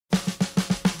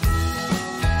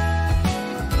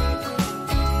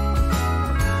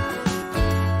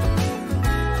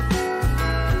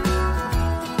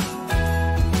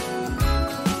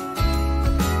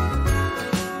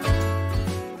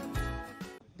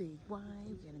Y.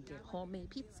 We're gonna get homemade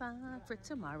pizza for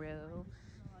tomorrow.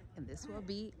 And this will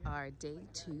be our day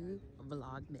 2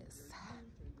 Vlogmas.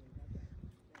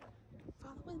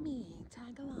 Follow with me,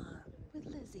 tag along with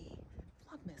Lizzie.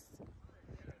 Vlogmas.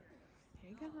 Here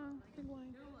you go, big boy.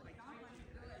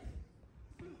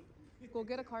 Go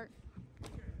get a cart.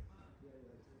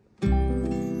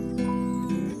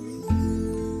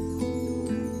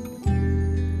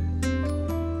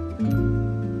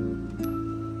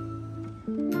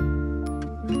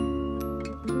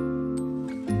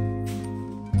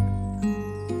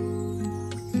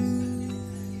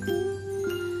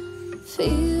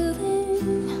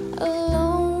 Feeling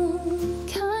alone,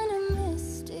 kind of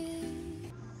misty.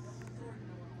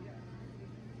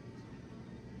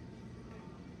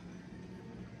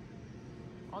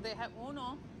 Oh, they have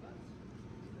uno.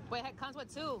 Wait, it comes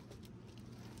with 2.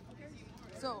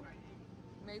 So,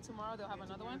 maybe tomorrow they'll have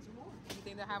another one? You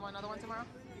think they'll have another one tomorrow?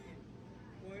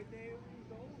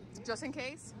 Just in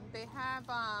case. They have,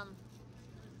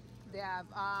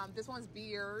 this one's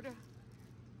beard.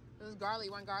 This is garlic.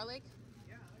 You want garlic?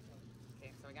 Yeah, I like garlic.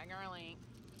 Okay, so we got garlic.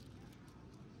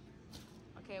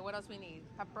 Okay, what else we need?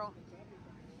 Pepper.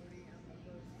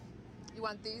 You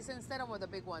want these instead of the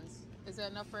big ones? Is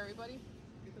it enough for everybody?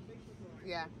 Get the big one.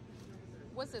 Yeah.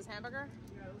 What's this, hamburger?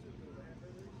 Yeah, those are good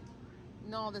hamburgers.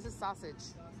 No, this is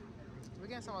sausage. We're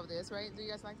getting some of this, right? Do you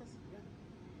guys like this?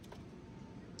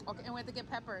 Yeah. Okay, and we have to get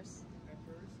peppers.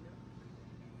 Peppers,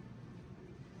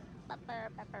 yeah.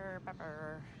 Pepper, pepper,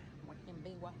 pepper.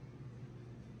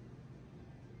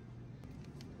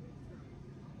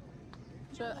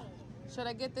 Should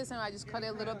I get this and I just cut it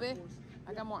a little bit?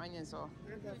 I got more onions, so.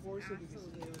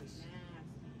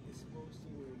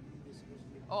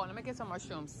 Oh, let me get some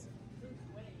mushrooms.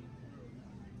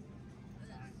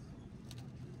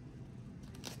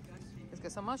 Let's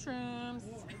get some mushrooms.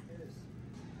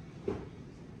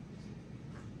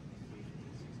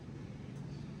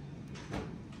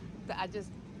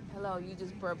 Hello, you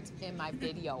just burped in my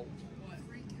video.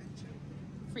 Free ketchup.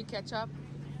 Free ketchup?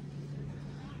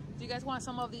 Do you guys want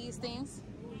some of these things?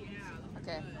 Yeah.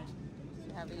 Okay.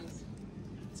 We have these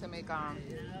to make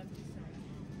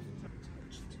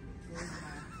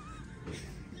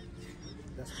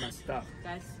That's my stuff.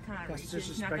 That's kind of That's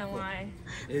racist, not gonna lie.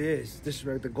 It is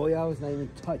disrespectful. The Goya is not even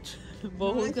touched.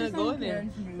 But who's gonna go in there?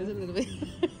 There's a little bit.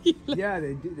 Yeah,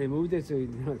 they moved it so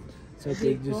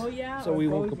they just Goya so we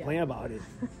won't Goya? complain about it.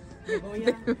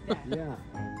 Goya? Yeah.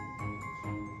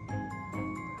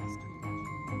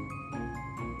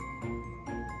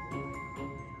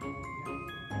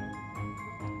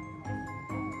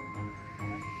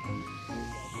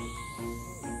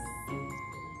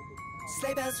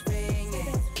 Sleigh bells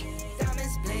ringing,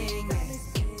 diamonds blinging,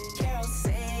 carols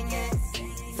singing,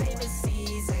 favorite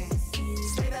season.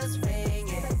 Sleigh bells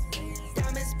ringing,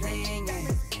 diamonds blinging,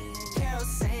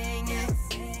 carols singing,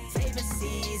 favorite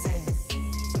season.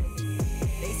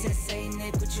 They said, Saint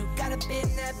Nick, what you got up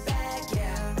in that bag,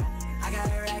 yeah. I got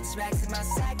racks in my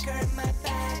sack or in my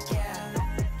bag,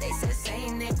 yeah. They said,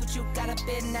 Saint Nick, what you got up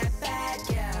in that bag,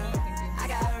 yeah. I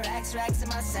got racks in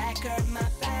my sack or in my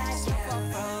bag, yeah.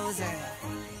 Frozen,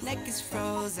 neck is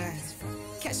frozen.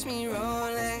 Catch me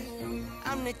rolling,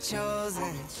 I'm the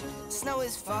chosen. Snow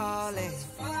is falling,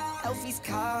 Elfie's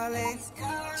calling.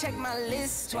 Check my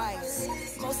list twice,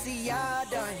 most of y'all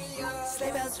done.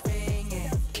 Sleigh bells ringing,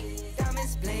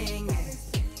 diamonds blinging,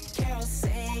 carols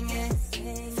singing,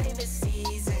 favorite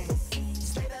season.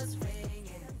 Sleigh bells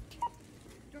ringing.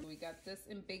 We got this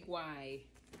in Big Y.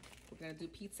 We're gonna do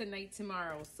pizza night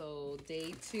tomorrow, so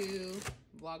day 2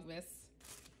 Vlogmas.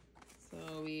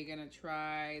 So we're gonna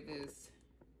try this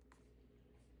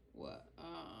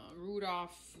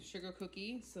Rudolph sugar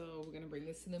cookie. So we're gonna bring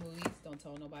this to the movies. Don't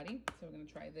tell nobody. So we're gonna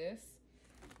try this.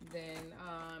 Then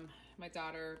my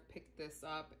daughter picked this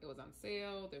up. It was on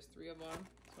sale. There's 3 of them,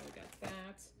 so we got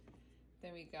that.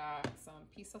 Then we got some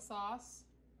pizza sauce.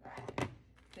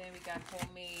 Then we got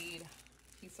homemade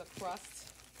pizza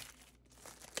crust.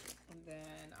 And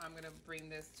then I'm gonna bring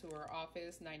this to our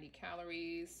office, 90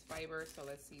 calories, fiber, so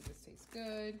let's see if this tastes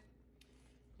good.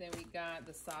 Then we got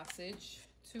the sausage,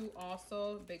 2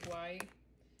 also, Big Y.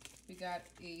 We got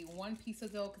a 1 piece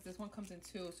of dough, because this one comes in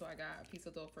 2, so I got a piece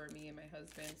of dough for me and my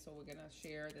husband, so we're gonna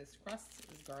share this crust,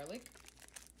 this garlic.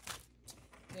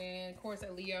 Then, of course,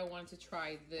 Aaliyah wanted to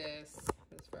try this.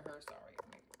 This is for her, sorry, I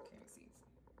can't see.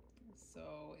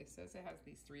 So it says it has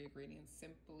these 3 ingredients,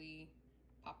 Simply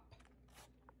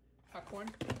popcorn.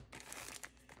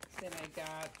 Then I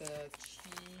got the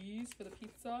cheese for the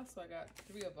pizza. So I got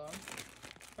 3 of them.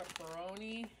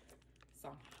 Pepperoni,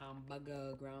 some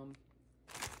hamburger ground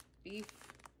beef,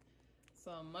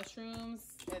 some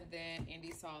mushrooms, and then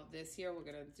Andy's So this year we're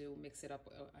gonna mix it up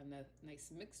with a nice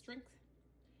mixed drink.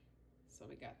 So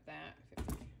we got that.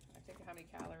 I think how many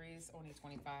calories? Only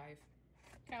 25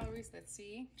 calories. Let's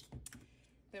see.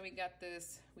 Then we got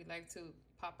this. We like to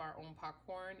pop our own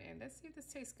popcorn, and let's see if this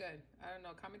tastes good. I don't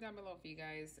know. Comment down below if you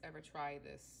guys ever try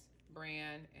this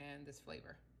brand and this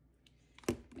flavor.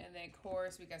 And then of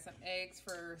course we got some eggs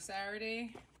for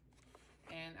Saturday.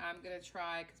 And I'm gonna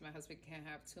try, because my husband can't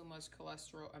have too much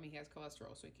cholesterol. I mean, he has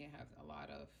cholesterol, so he can't have a lot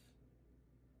of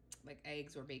like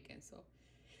eggs or bacon. So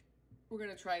we're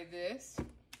gonna try this.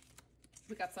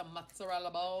 We got some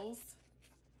mozzarella balls,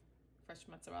 fresh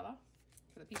mozzarella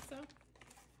for the pizza.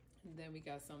 And then we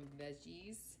got some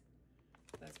veggies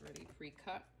that's already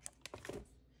pre-cut.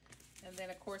 And then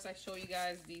of course I show you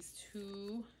guys these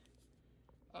two,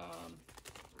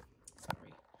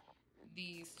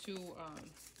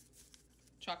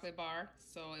 chocolate bar.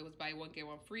 So it was buy one get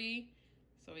one free.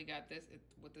 So we got this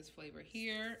with this flavor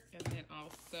here, and then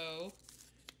also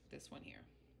this one here.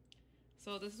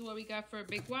 So this is what we got for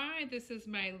Big Y. This is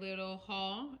my little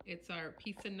haul. It's our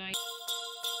pizza night.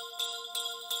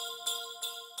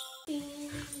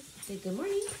 Say good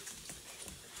morning.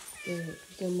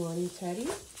 Good morning, Teddy.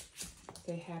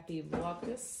 Say happy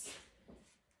Vlogmas.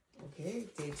 Okay,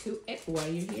 day 2. Hey, why are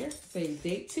you here? Say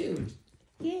day 2.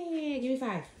 Yeah, give me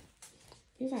 5.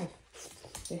 Give me 5.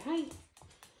 Say hi.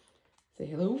 Say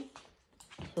hello.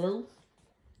 Hello.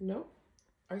 No.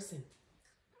 Arson.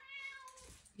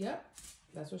 Yep,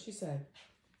 that's what she said.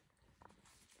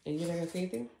 And you're not gonna say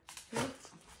anything? No?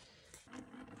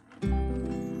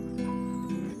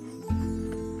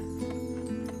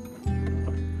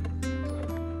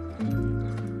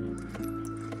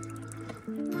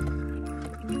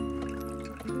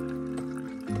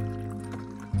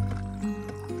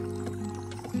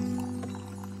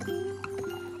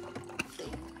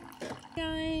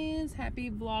 Happy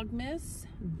Vlogmas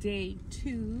day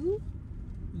 2.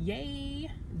 Yay,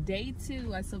 day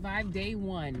 2. I survived day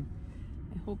 1.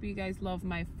 I hope you guys love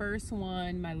my first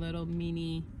one, my little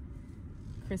mini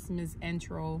Christmas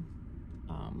intro,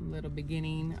 little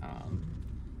beginning.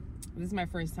 This is my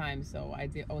first time, so I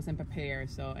wasn't prepared.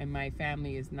 So, and my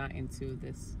family is not into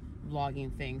this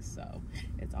vlogging thing, so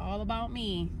it's all about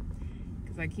me,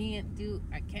 because I can't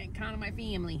count on my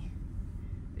family.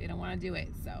 They don't want to do it,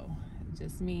 so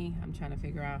just me. I'm trying to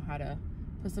figure out how to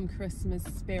put some Christmas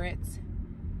spirit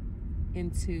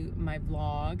into my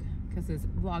vlog, because it's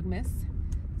Vlogmas.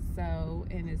 So,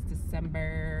 and it's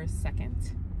December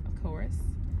 2nd, of course.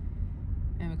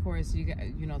 And of course,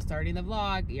 you know, starting the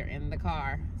vlog, you're in the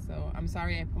car. So I'm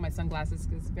sorry I put my sunglasses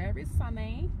because it's very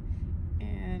sunny.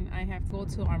 And I have to go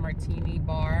to our martini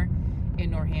bar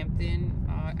in Northampton.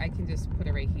 I can just put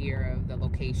it right here of the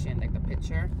location, like the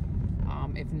picture.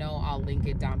 If no, I'll link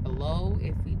it down below.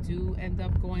 If we do end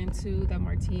up going to the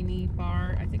martini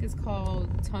bar, I think it's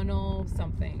called Tunnel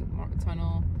something,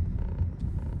 Tunnel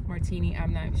Martini,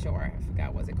 I'm not sure, I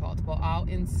forgot what it's called, but I'll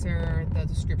insert the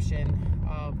description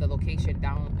of the location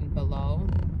down below.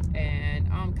 And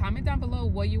comment down below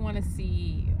what you want to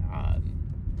see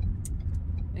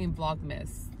in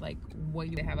Vlogmas, like what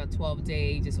you have a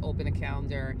 12-day, just open a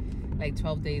calendar, like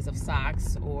 12 days of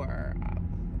socks, or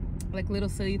like little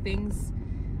silly things.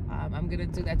 I'm gonna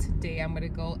do that today.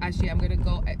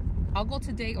 I'll go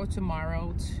today or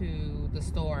tomorrow to the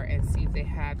store and see if they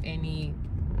have any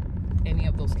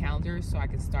of those calendars, so I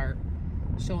can start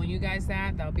showing you guys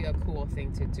that. That'll be a cool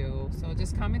thing to do. So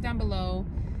just comment down below.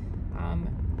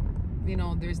 You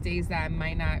know, there's days that I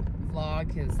might not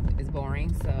vlog because it's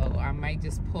boring, so I might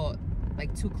just put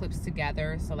like 2 clips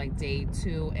together. So like day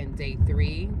 2 and day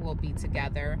 3 will be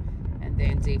together, and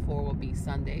then day 4 will be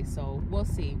Sunday. So we'll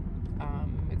see.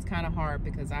 It's kind of hard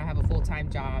because I have a full-time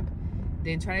job,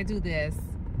 then try to do this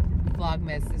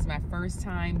Vlogmas. This is my first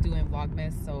time doing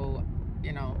Vlogmas, so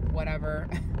you know, whatever.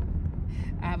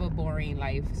 I have a boring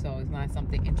life, so it's not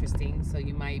something interesting. So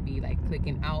you might be like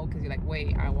clicking out because you're like,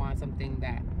 wait, I want something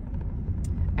that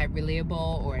I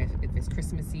relatable, or if it's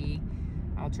Christmassy.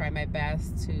 I'll try my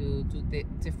best to do the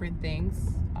different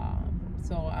things.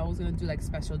 So I was gonna do like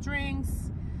special drinks,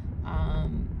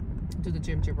 do the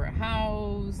gingerbread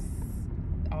house,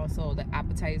 also the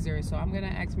appetizer. So I'm gonna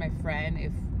ask my friend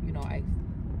if, you know,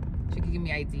 she can give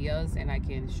me ideas and I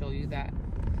can show you that,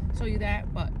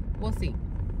 but we'll see.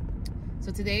 So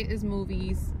today is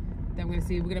movies. Then we're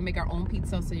gonna make our own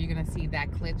pizza, so you're gonna see that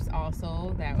clips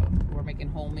also, that we're making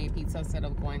homemade pizza instead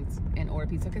of going and order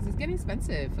pizza, because it's getting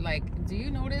expensive. Like, do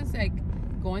you notice, like,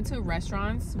 going to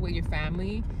restaurants with your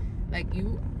family, like,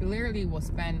 you literally will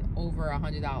spend over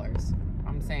 $100.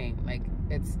 I'm saying, like,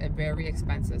 it's very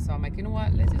expensive. So I'm like, you know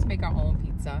what, let's just make our own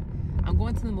pizza. I'm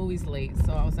going to the movies late,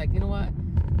 so I was like, you know what,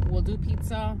 we'll do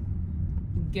pizza,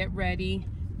 get ready,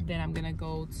 then I'm gonna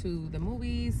go to the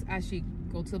movies. Actually,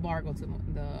 go to the bar, go to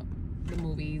the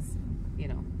movies, you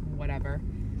know, whatever.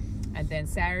 And then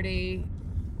Saturday,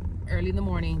 early in the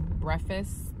morning,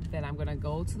 breakfast. Then I'm gonna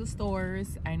go to the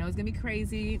stores. I know it's gonna be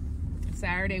crazy.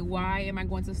 Saturday, why am I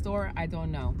going to the store? I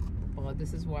don't know. But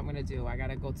this is what I'm gonna do. I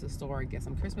gotta go to the store and get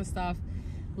some Christmas stuff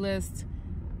list.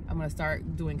 I'm gonna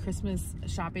start doing Christmas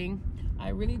shopping. I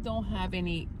really don't have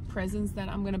any presents that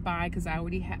I'm gonna buy because I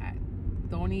already had.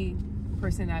 The only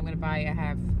person that I'm gonna buy, I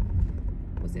have,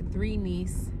 was it 3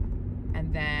 nieces,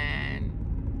 and then,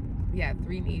 yeah,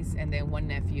 3 nieces and then 1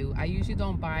 nephew. I usually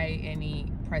don't buy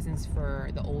any presents for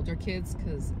the older kids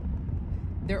because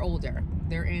they're older.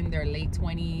 They're in their late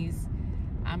 20s.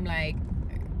 I'm like,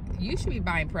 you should be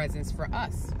buying presents for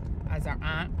us as our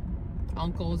aunt,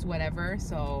 uncles, whatever.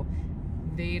 So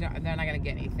they're not gonna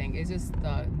get anything. It's just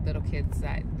the little kids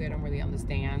that they don't really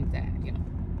understand that, you know,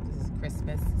 this is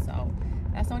Christmas. So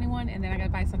that's the only one. And then I gotta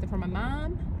buy something for my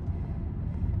mom,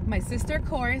 my sister, of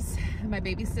course, my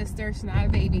baby sister. She's not a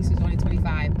baby, she's only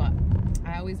 25, but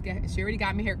I always get, she already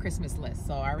got me her Christmas list,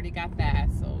 so I already got that,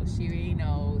 so she already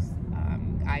knows.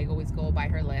 I always go by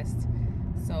her list.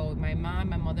 So my mom,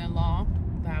 my mother-in-law,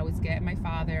 I always get. My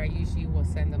father, I usually will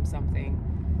send them something.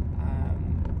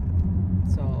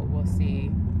 So we'll see.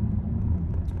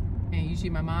 And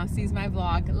usually my mom sees my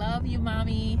vlog. Love you,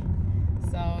 mommy.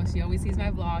 So she always sees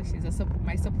my vlog. She's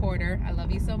my supporter. I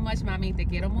love you so much, mommy. Te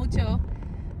quiero mucho.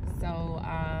 So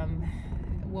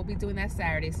we'll be doing that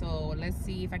Saturday. So let's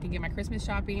see if I can get my Christmas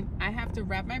shopping. I have to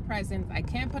wrap my presents. I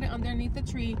can't put it underneath the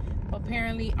tree. But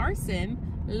apparently Arson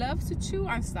loves to chew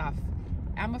on stuff.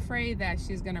 I'm afraid that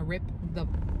she's gonna rip the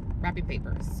wrapping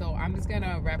paper. So I'm just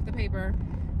gonna wrap the paper,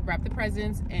 wrap the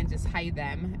presents, and just hide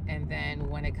them. And then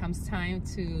when it comes time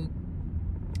to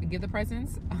give the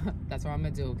presents, that's what I'm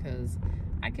gonna do, because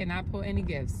I cannot put any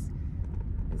gifts.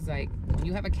 It's like when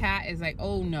you have a cat, it's like,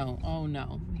 oh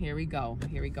no, here we go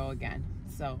again.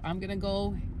 So I'm gonna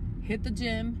go hit the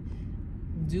gym,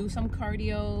 do some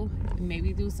cardio,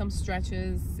 maybe do some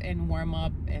stretches and warm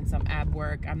up and some ab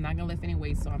work. I'm not gonna lift any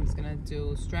weights, so I'm just gonna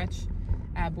do stretch,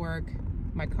 ab work,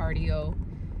 my cardio,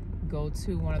 go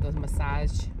to one of those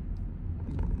massage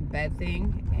bed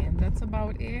thing, and that's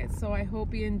about it. So I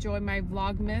hope you enjoy my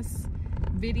Vlogmas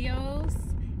videos,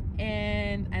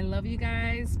 and I love you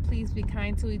guys. Please be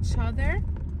kind to each other,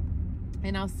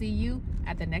 and I'll see you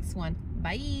at the next one.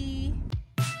 Bye.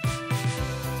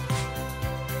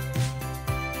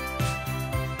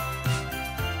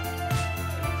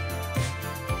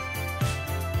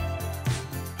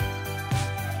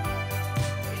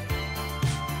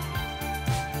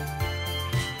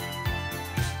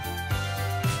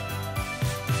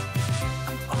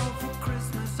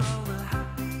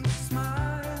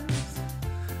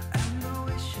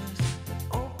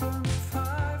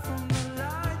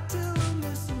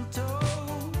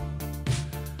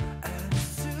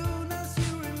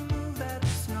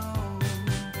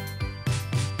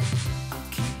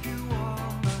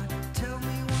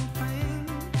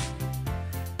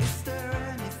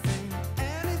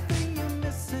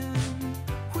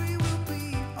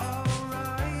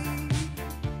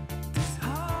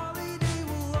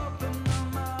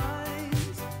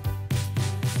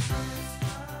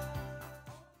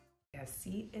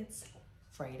 See, it's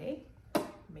Friday,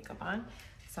 makeup on,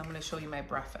 so I'm going to show you my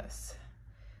breakfast.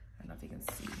 I don't know if you can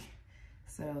see.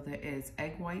 So there is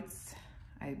egg whites.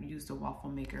 I used a waffle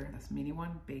maker, that's mini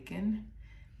one, bacon,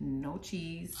 no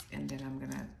cheese, and then I'm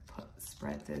gonna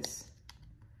spread this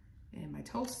in my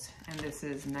toast. And this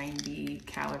is 90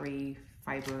 calorie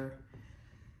fiber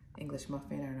English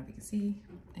muffin, I don't know if you can see,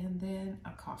 and then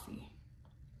a coffee.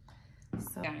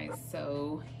 So guys,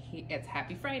 so it's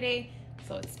Happy Friday,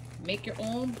 so it's make your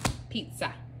own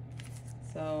pizza.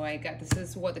 So I got, this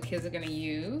is what the kids are gonna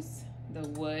use, the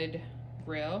wood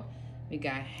grill. We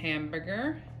got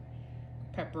hamburger,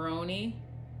 pepperoni,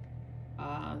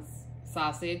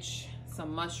 sausage,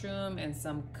 some mushroom, and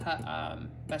some cut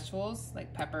vegetables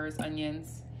like peppers,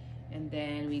 onions. And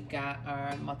then we got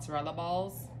our mozzarella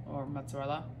balls, or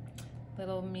mozzarella,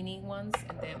 little mini ones,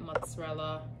 and then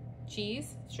mozzarella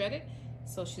cheese, shredded.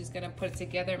 So she's gonna put it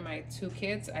together, my 2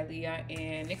 kids, Aliyah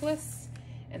and Nicholas,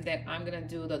 and then I'm gonna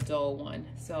do the dough one.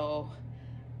 So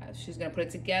she's gonna put it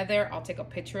together, I'll take a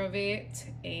picture of it,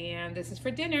 and this is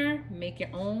for dinner. Make your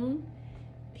own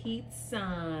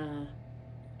pizza.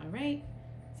 All right,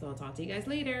 so I'll talk to you guys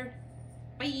later.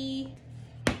 Bye.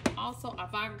 Also, I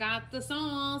forgot the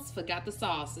sauce.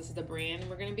 This is the brand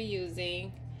we're gonna be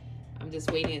using. I'm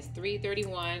just waiting, it's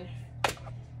 3:31.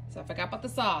 So I forgot about the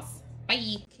sauce.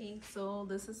 Bye. Okay, so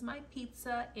this is my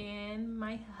pizza and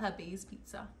my hubby's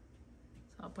pizza.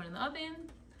 I'll put it in the oven.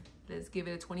 Let's give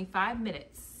it 25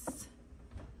 minutes.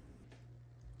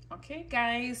 Okay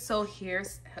guys, so here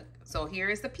is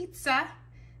the pizza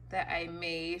that I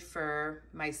made for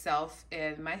myself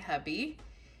and my hubby.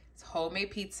 It's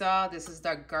homemade pizza. This is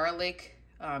the garlic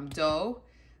dough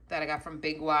that I got from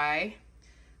Big Y.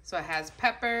 So it has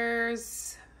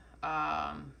peppers,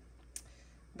 the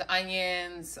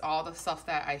onions, all the stuff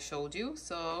that I showed you.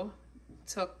 So it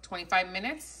took 25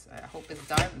 minutes. I hope it's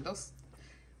done.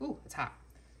 Ooh, it's hot.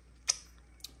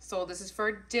 So this is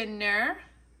for dinner,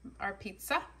 our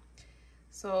pizza.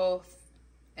 So,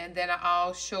 and then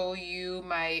I'll show you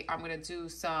I'm gonna do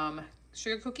some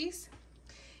sugar cookies.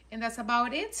 And that's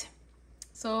about it.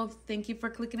 So thank you for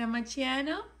clicking on my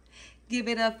channel. Give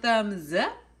it a thumbs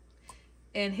up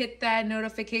and hit that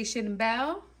notification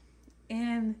bell.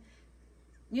 And,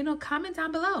 you know, comment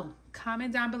down below.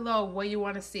 Comment down below what you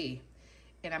want to see.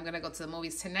 And I'm going to go to the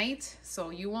movies tonight,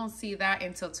 so you won't see that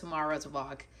until tomorrow's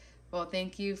vlog. Well,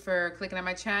 thank you for clicking on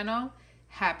my channel.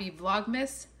 Happy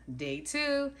Vlogmas Day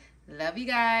 2. Love you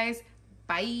guys.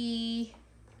 Bye.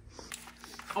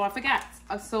 Oh, I forgot.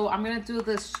 So I'm going to do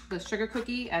the sugar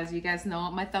cookie, as you guys know,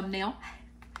 my thumbnail.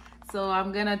 So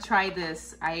I'm going to try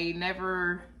this. I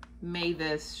never made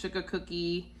this sugar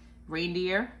cookie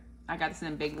reindeer. I got this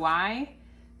in Big Y.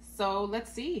 So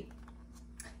let's see.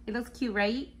 It looks cute,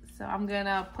 right? So I'm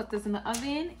gonna put this in the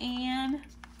oven, and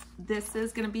this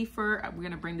is gonna be for, we're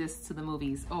gonna bring this to the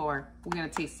movies, or we're gonna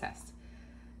taste test.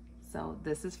 So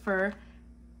this is for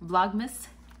Vlogmas.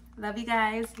 Love you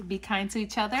guys. Be kind to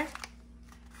each other.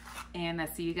 And I'll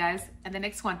see you guys in the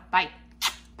next one. Bye.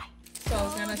 Bye. So I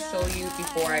was gonna show you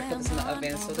before I put this in the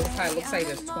oven. So this is how it looks like.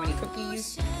 There's 20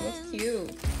 cookies. It looks cute.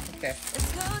 Okay,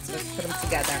 let's put them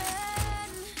together.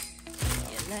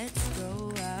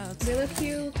 They look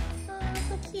cute. Oh,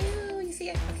 so cute. You see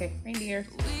it? Okay, reindeer.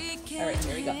 All right,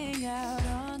 here we go.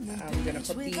 I'm gonna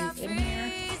put these in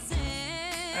here.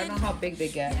 I don't know how big they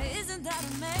get. Isn't that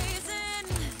amazing?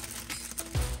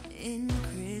 In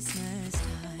Christmas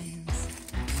times,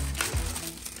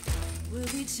 we'll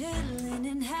be chilling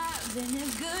and having a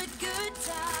good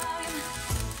time.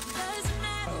 Doesn't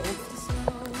matter if the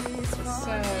snow is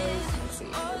falling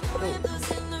or the windows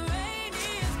in the rain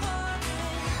is pouring.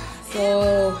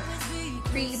 So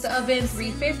preheat the oven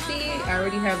 350. I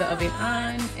already have the oven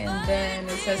on, and then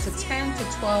it says to 10 to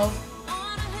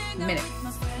 12 minutes.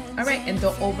 All right, and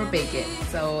don't over bake it.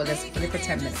 So let's put it for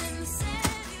 10 minutes.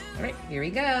 All right, here we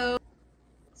go.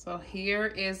 So here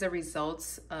is the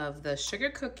results of the sugar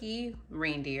cookie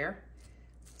reindeer.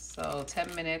 So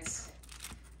 10 minutes.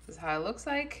 This is how it looks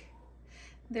like.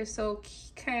 They're so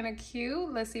kind of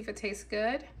cute. Let's see if it tastes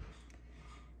good.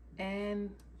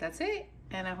 And that's it.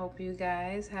 And I hope you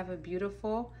guys have a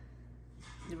beautiful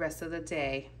rest of the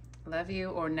day. Love you,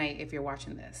 or night if you're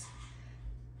watching this.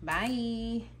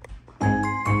 Bye.